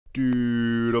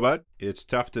Doodlebud. It's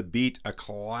tough to beat a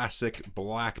classic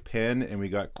black pen, and we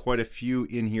got quite a few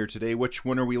in here today. Which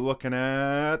one are we looking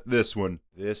at? This one.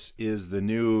 This is the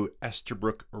new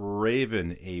Esterbrook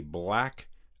Raven, a black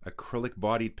acrylic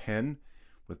bodied pen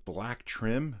with black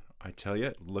trim. I tell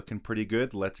you, looking pretty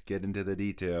good. Let's get into the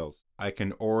details. I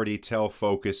can already tell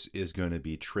focus is going to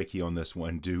be tricky on this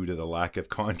one due to the lack of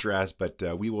contrast, but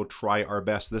we will try our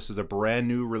best. This is a brand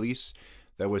new release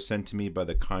that was sent to me by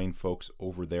the kind folks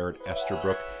over there at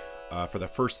Esterbrook. For the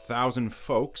first 1,000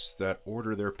 folks that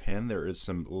order their pen, there is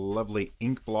some lovely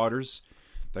ink blotters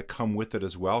that come with it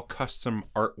as well. Custom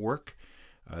artwork.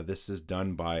 This is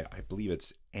done by, I believe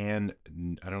it's Anne,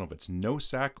 I don't know if it's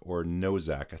Nosak or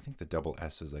Nozak. I think the double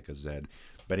S is like a Z.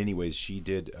 But anyways, she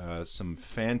did some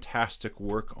fantastic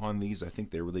work on these. I think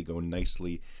they really go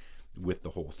nicely with the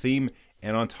whole theme.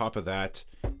 And on top of that,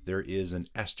 there is an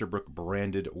Esterbrook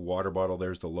branded water bottle.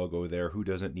 There's the logo there. Who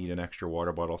doesn't need an extra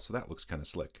water bottle? So that looks kind of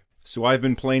slick. So I've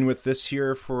been playing with this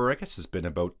here for, I guess it's been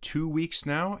about 2 weeks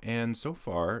now, and so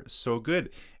far, so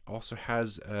good. Also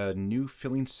has a new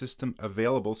filling system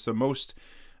available. So most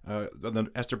the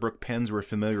Esterbrook pens we're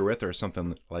familiar with are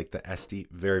something like the Esty,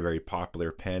 very, very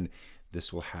popular pen.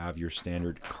 This will have your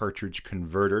standard cartridge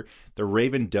converter. The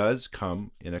Raven does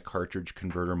come in a cartridge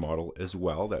converter model as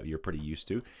well that you're pretty used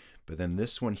to. But then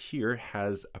this one here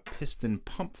has a piston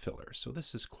pump filler. So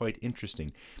this is quite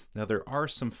interesting. Now there are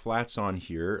some flats on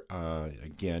here.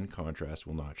 Again, contrast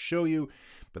will not show you,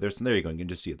 but there you go. You can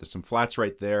just see it. There's some flats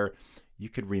right there. You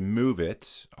could remove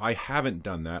it. I haven't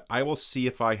done that. I will see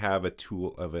if I have a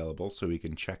tool available so we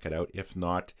can check it out. If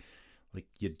not, like,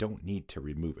 you don't need to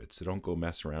remove it, so don't go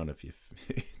mess around if you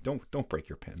don't break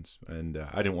your pens. And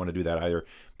I didn't want to do that either,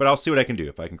 but I'll see what I can do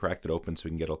if I can crack it open so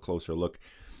we can get a closer look.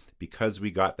 Because we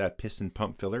got that piston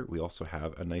pump filler, we also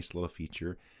have a nice little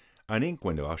feature, an ink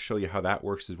window. I'll show you how that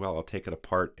works as well. I'll take it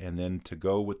apart, and then to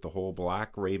go with the whole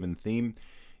black Raven theme,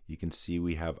 you can see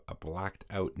we have a blacked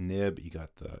out nib. You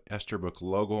got the Esterbrook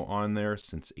logo on there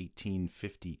since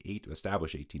 1858,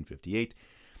 established 1858.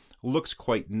 Looks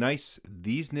quite nice.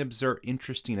 These nibs are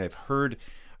interesting. I've heard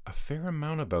a fair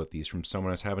amount about these from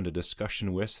someone I was having a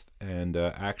discussion with, and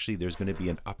actually there's going to be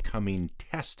an upcoming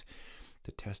test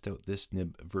to test out this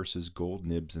nib versus gold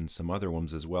nibs and some other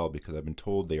ones as well, because I've been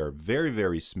told they are very,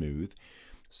 very smooth.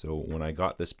 So when I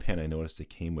got this pen, I noticed it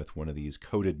came with one of these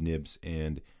coated nibs,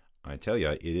 and I tell you,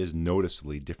 it is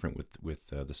noticeably different with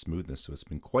the smoothness, so it's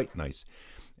been quite nice.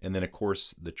 And then, of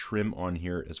course, the trim on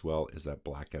here as well is that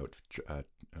blackout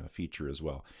feature as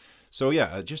well. So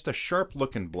yeah, just a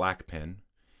sharp-looking black pen.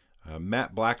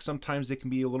 Matte black, sometimes they can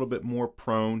be a little bit more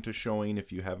prone to showing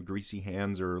if you have greasy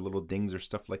hands or little dings or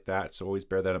stuff like that. So always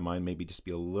bear that in mind, maybe just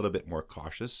be a little bit more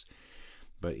cautious.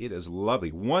 But it is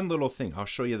lovely. One little thing, I'll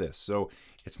show you this. So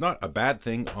it's not a bad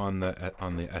thing on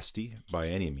the Esty by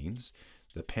any means.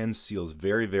 The pen seals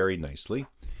very, very nicely.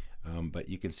 But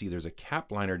you can see there's a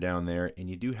cap liner down there, and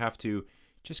you do have to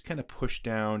just kind of push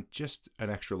down just an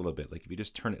extra little bit. Like if you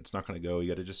just turn it, it's not going to go. You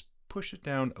got to just push it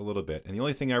down a little bit. And the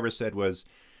only thing I ever said was,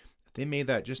 they made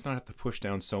that just not have to push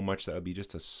down so much. That would be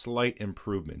just a slight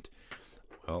improvement.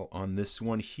 Well, on this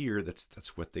one here,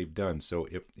 that's what they've done. So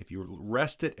if you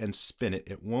rest it and spin it,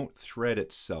 it won't thread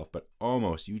itself, but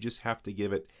almost. You just have to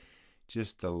give it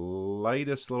just the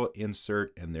lightest little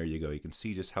insert, and there you go. You can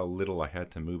see just how little I had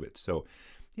to move it. So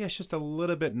yeah, it's just a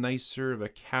little bit nicer of a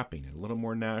capping, a little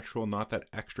more natural, not that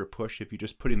extra push. If you're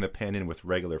just putting the pen in with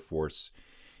regular force,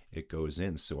 it goes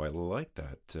in. So I like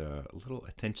that little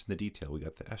attention to detail. We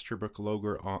got the Esterbrook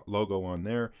logo on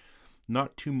there.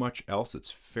 Not too much else.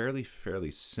 It's fairly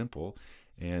simple.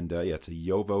 And yeah, it's a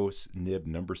Yovo nib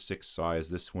number 6 size.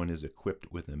 This one is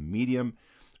equipped with a medium.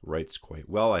 Writes quite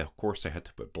well. Of course, I had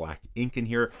to put black ink in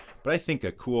here, but I think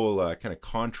a cool kind of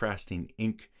contrasting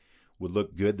ink would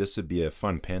look good. This would be a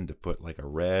fun pen to put like a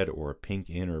red or a pink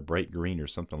in, or bright green or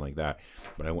something like that.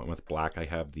 But I went with black. I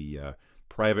have the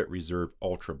Private Reserve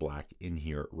Ultra Black in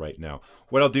here right now.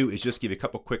 What I'll do is just give you a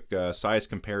couple quick size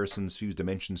comparisons, few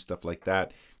dimensions, stuff like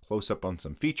that, close up on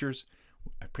some features.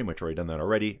 I've pretty much already done that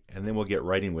already, and then we'll get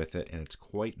writing with it, and it's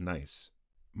quite nice.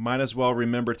 Might as well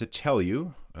remember to tell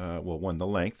you, well, one, the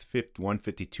length,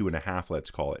 152.5,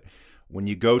 let's call it. When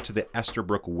you go to the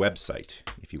Esterbrook website,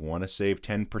 if you want to save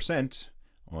 10%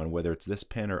 on whether it's this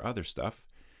pen or other stuff,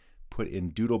 put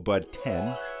in Doodlebud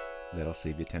 10. That'll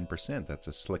save you 10%. That's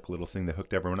a slick little thing they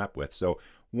hooked everyone up with. So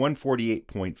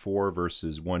 148.4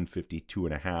 versus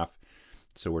 152.5.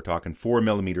 So we're talking 4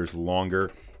 millimeters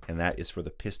longer, and that is for the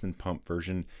piston pump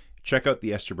version. Check out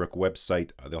the Esterbrook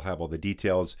website. They'll have all the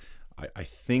details. I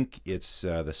think it's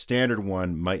the standard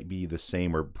one might be the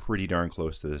same or pretty darn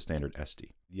close to the standard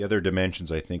Esty. The other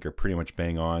dimensions I think are pretty much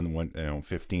bang on.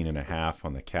 15.5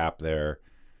 on the cap there.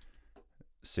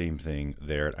 Same thing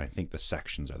there. I think the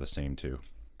sections are the same too.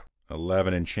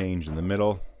 11 and change in the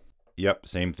middle. Yep,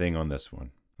 same thing on this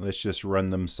one. Let's just run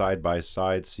them side by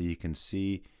side so you can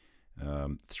see.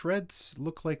 Threads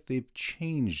look like they've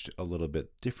changed a little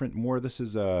bit different. This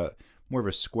is more of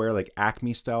a square, like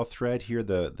Acme style thread. Here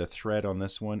the thread on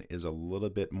this one is a little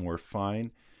bit more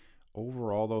fine.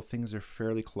 Overall though, things are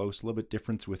fairly close. A little bit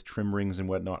difference with trim rings and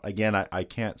whatnot. Again, I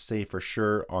can't say for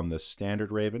sure on the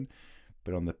standard Raven,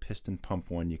 but on the piston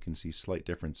pump one you can see slight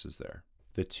differences there.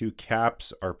 The two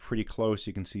caps are pretty close.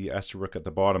 You can see Esterbrook at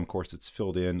the bottom. Of course, it's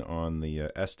filled in on the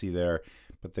ST there,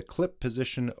 but the clip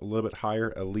position a little bit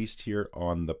higher, at least here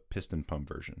on the piston pump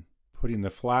version. Putting the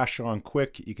flash on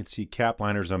quick, you can see cap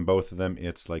liners on both of them.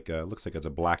 It's like looks like it's a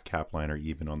black cap liner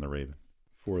even on the Raven.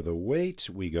 For the weight,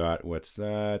 we got, what's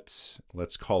that?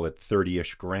 Let's call it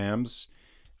 30-ish grams.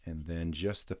 And then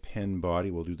just the pen body,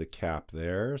 we'll do the cap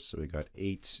there. So we got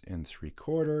 8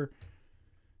 3/4.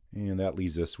 And that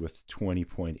leaves us with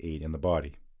 20.8 in the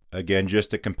body. Again, just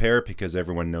to compare, because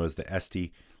everyone knows the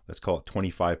ST, let's call it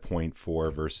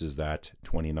 25.4 versus that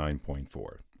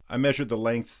 29.4. I measured the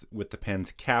length with the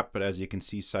pen's cap, but as you can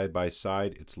see side by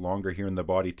side, it's longer here in the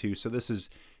body too. So this is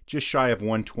just shy of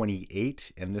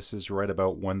 128, and this is right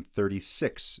about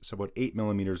 136, so about 8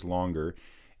 millimeters longer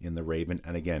in the Raven.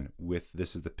 And again,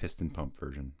 this is the piston pump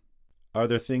version.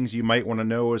 Other things you might want to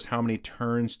know is how many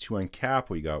turns to uncap.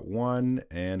 We got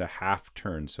 1.5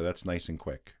 turns, so that's nice and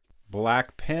quick.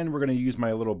 Black pen, we're going to use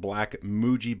my little black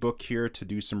Muji book here to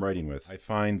do some writing with. I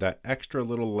find that extra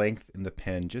little length in the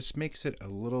pen just makes it a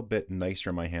little bit nicer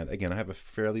in my hand. Again, I have a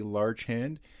fairly large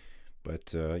hand,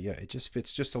 but yeah, it just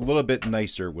fits just a little bit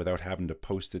nicer without having to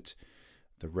post it.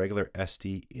 The regular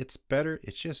SD, it's better.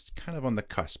 It's just kind of on the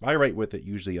cusp. I write with it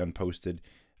usually unposted.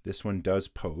 This one does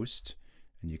post,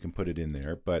 and you can put it in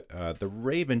there. But the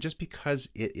Raven, just because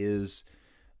it is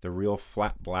the real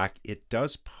flat black, it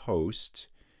does post,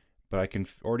 but I can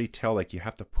already tell like you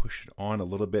have to push it on a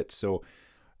little bit. So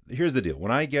here's the deal.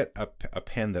 When I get a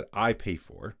pen that I pay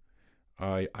for,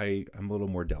 I'm a little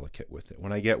more delicate with it.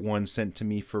 When I get one sent to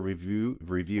me for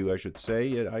review I should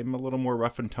say, I'm a little more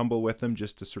rough and tumble with them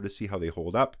just to sort of see how they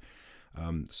hold up.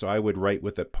 So I would write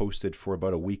with it posted for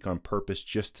about a week on purpose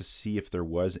just to see if there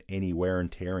was any wear and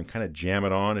tear and kind of jam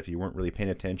it on if you weren't really paying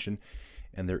attention.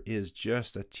 And there is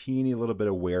just a teeny little bit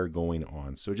of wear going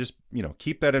on. So just,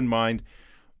 keep that in mind.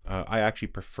 I actually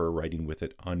prefer writing with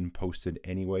it unposted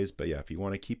anyways. But yeah, if you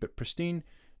want to keep it pristine,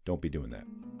 don't be doing that.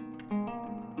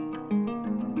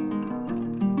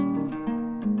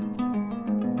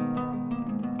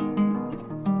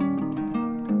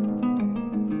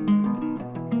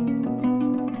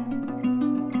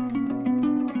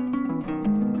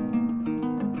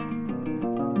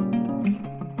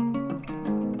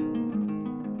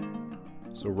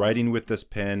 So writing with this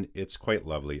pen, it's quite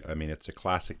lovely. I mean, it's a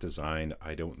classic design.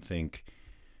 I don't think,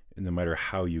 no matter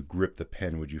how you grip the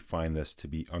pen, would you find this to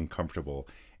be uncomfortable.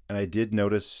 And I did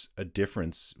notice a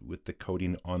difference with the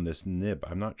coating on this nib.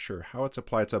 I'm not sure how it's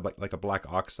applied. It's like a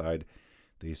black oxide,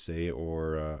 they say,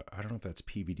 or I don't know if that's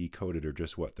PVD coated or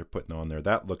just what they're putting on there.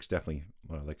 That looks definitely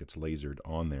like it's lasered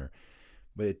on there.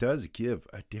 But it does give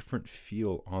a different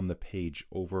feel on the page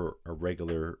over a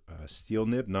regular steel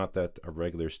nib. Not that a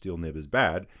regular steel nib is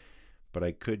bad, but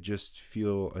I could just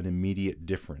feel an immediate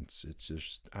difference. It's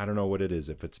just, I don't know what it is,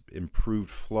 if it's improved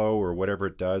flow or whatever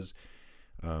it does.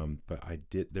 But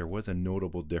there was a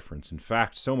notable difference. In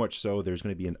fact, so much so, there's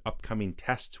going to be an upcoming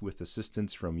test with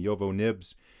assistance from Yovo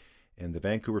Nibs and the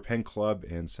Vancouver Pen Club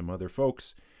and some other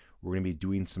folks. We're going to be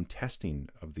doing some testing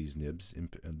of these nibs,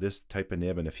 this type of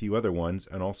nib and a few other ones,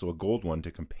 and also a gold one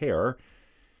to compare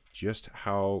just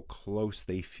how close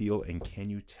they feel and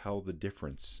can you tell the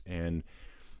difference. And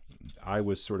I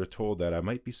was sort of told that I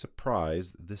might be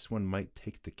surprised this one might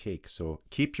take the cake. So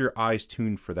keep your eyes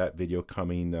tuned for that video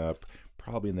coming up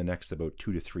probably in the next about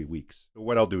 2 to 3 weeks. So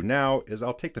what I'll do now is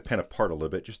I'll take the pen apart a little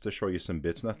bit just to show you some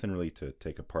bits. Nothing really to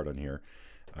take apart on here.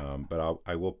 But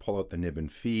I will pull out the nib and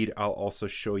feed. I'll also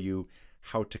show you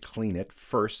how to clean it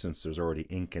first since there's already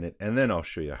ink in it, and then I'll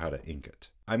show you how to ink it.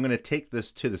 I'm going to take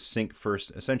this to the sink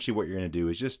first. Essentially what you're going to do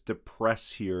is just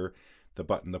depress here the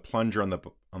button, the plunger on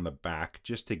the back,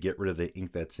 just to get rid of the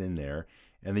ink that's in there,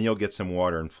 and then you'll get some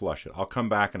water and flush it. I'll come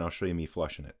back and I'll show you me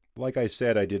flushing it. Like I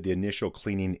said, I did the initial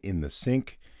cleaning in the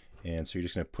sink, and so you're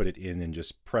just going to put it in and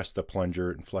just press the plunger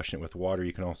and flush it with water.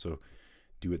 You can also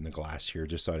do it in the glass here,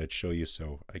 just thought I'd show you.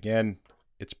 So again,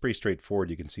 it's pretty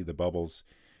straightforward. You can see the bubbles,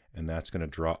 and that's going to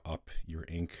draw up your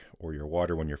ink or your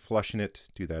water when you're flushing it.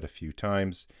 Do that a few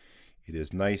times. It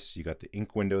is nice. You got the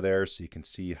ink window there, so you can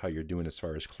see how you're doing as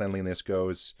far as cleanliness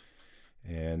goes.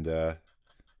 And the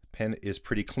pen is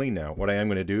pretty clean now. What I am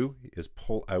going to do is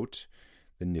pull out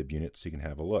the nib unit so you can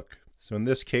have a look. So in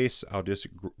this case, I'll just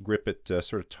grip it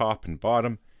sort of top and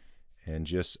bottom and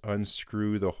just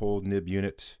unscrew the whole nib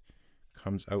unit.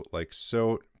 Comes out like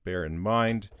so. Bear in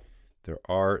mind, there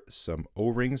are some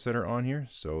O-rings that are on here,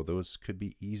 so those could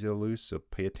be easy to lose, so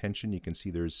pay attention. You can see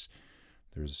there's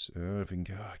if we can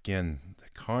go, again, the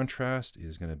contrast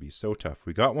is going to be so tough.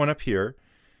 We got one up here.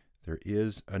 There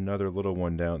is another little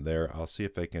one down there. I'll see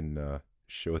if I can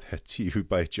show that to you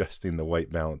by adjusting the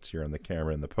white balance here on the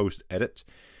camera in the post edit.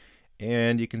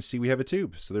 And you can see we have a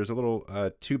tube. So there's a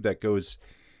little tube that goes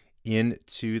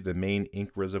into the main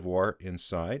ink reservoir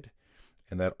inside.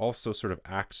 And that also sort of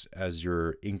acts as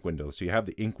your ink window. So you have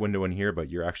the ink window in here, but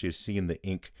you're actually seeing the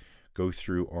ink go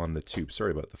through on the tube.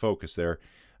 Sorry about the focus there.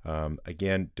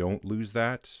 Again, don't lose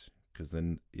that, because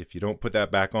then if you don't put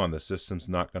that back on, the system's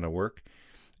not going to work.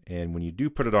 And when you do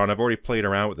put it on, I've already played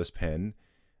around with this pen.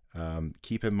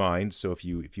 Keep in mind, so if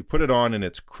you put it on and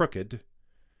it's crooked,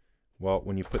 well,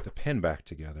 when you put the pen back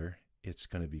together, it's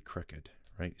going to be crooked,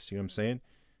 right? See what I'm saying?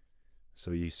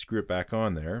 So you screw it back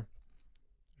on there.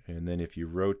 And then if you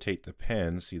rotate the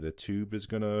pen, see the tube is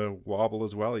going to wobble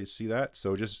as well. You see that?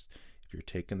 So just if you're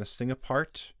taking this thing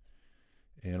apart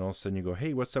and all of a sudden you go,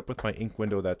 hey, what's up with my ink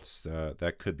window?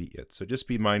 That could be it. So just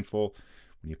be mindful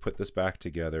when you put this back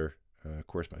together. Of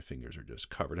course, my fingers are just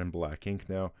covered in black ink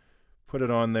now. Put it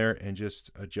on there and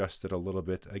just adjust it a little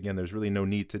bit. Again, there's really no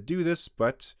need to do this,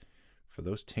 but for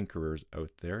those tinkerers out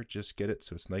there, just get it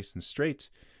so it's nice and straight.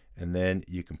 And then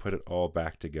you can put it all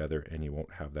back together and you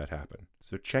won't have that happen.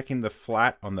 So checking the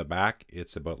flat on the back,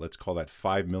 it's about, let's call that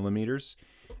 5 millimeters.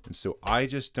 And so I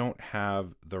just don't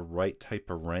have the right type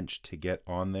of wrench to get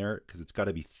on there, because it's got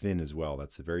to be thin as well.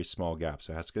 That's a very small gap.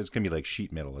 So it's going to be like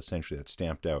sheet metal, essentially, that's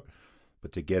stamped out.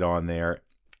 But to get on there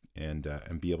and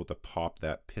be able to pop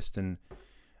that piston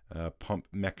pump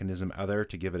mechanism out there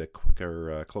to give it a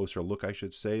quicker, closer look, I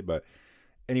should say. But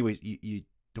anyways, you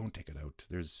don't take it out.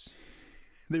 There's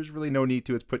really no need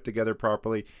to. It's put together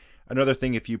properly. Another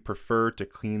thing, if you prefer to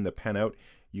clean the pen out,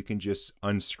 you can just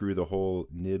unscrew the whole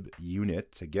nib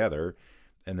unit together,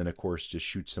 and then of course just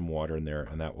shoot some water in there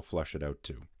and that will flush it out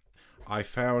too. I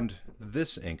found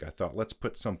this ink. I thought, let's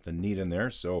put something neat in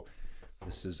there. So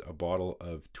this is a bottle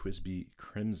of Twisby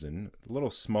Crimson, a little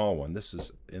small one. This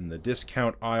is in the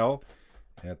discount aisle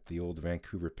at the old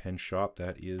Vancouver pen shop.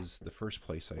 That is the first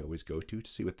place I always go to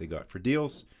see what they got for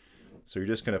deals. So you're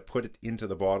just going to put it into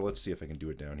the bottle. Let's see if I can do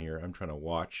it down here. I'm trying to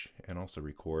watch and also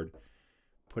record.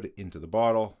 Put it into the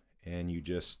bottle and you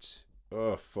just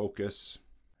focus.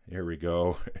 Here we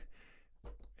go.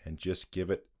 And just give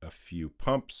it a few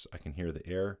pumps. I can hear the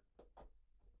air.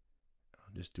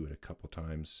 I'll just do it a couple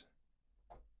times.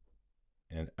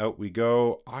 And out we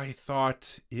go. I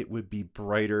thought it would be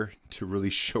brighter to really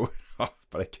show it off,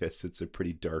 but I guess it's a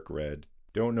pretty dark red.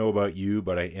 Don't know about you,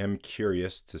 but I am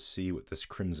curious to see what this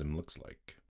crimson looks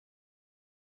like.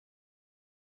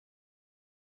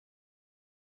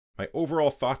 My overall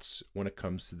thoughts when it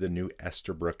comes to the new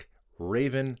Esterbrook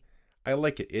Raven, I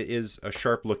like it. It is a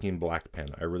sharp looking black pen.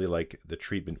 I really like the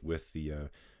treatment with the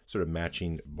sort of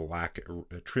matching black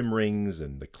trim rings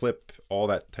and the clip, all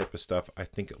that type of stuff. I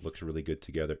think it looks really good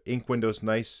together. Ink window's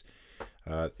nice.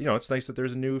 You know, it's nice that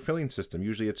there's a new filling system.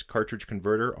 Usually it's cartridge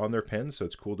converter on their pens, so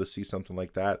it's cool to see something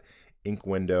like that. Ink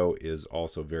window is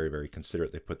also very, very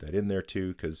considerate. They put that in there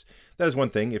too, because that is one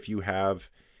thing. If you have,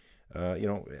 you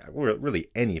know, really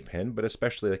any pen, but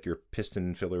especially like your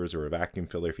piston fillers or a vacuum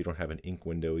filler, if you don't have an ink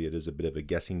window, it is a bit of a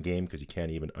guessing game because you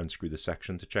can't even unscrew the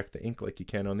section to check the ink like you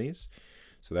can on these.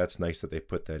 So that's nice that they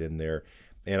put that in there.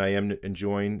 And I am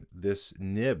enjoying this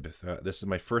nib. This is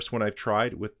my first one I've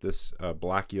tried with this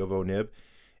black Yovo nib.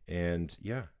 And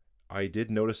yeah, I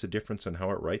did notice a difference on how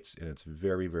it writes, and it's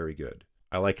very, very good.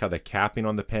 I like how the capping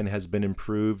on the pen has been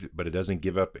improved, but it doesn't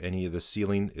give up any of the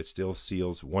sealing. It still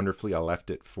seals wonderfully. I left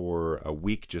it for a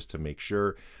week just to make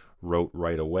sure. Wrote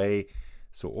right away.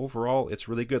 So overall, it's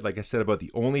really good. Like I said, about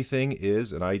the only thing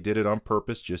is, and I did it on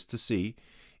purpose just to see,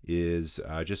 is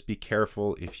just be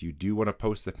careful if you do want to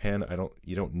post the pen.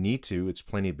 You don't need to, it's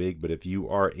plenty big, but if you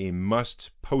are a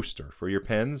must poster for your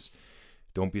pens,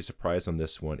 don't be surprised on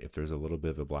this one if there's a little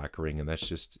bit of a black ring. And that's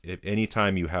just, if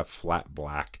anytime you have flat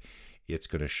black, it's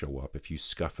going to show up if you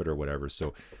scuff it or whatever.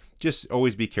 So just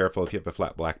always be careful. If you have a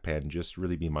flat black pen, just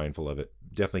really be mindful of it.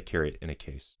 Definitely carry it in a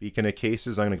case. Speaking of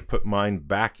cases, I'm going to put mine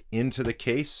back into the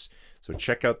case. So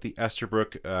check out the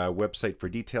Esterbrook website for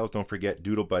details. Don't forget,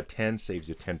 Doodlebud 10 saves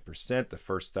you 10%, the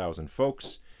first 1,000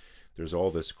 folks. there's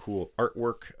all this cool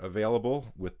artwork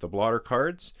available with the blotter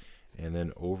cards. And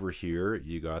then over here,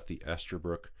 you got the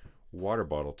Esterbrook water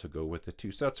bottle to go with it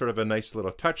too. So that's sort of a nice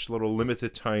little touch, little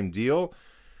limited time deal.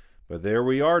 But there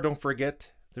we are. Don't forget,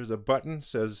 there's a button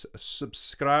says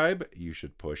subscribe. You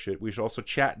should push it. We should also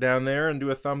chat down there and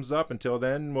do a thumbs up. Until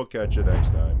then, we'll catch you next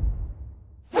time.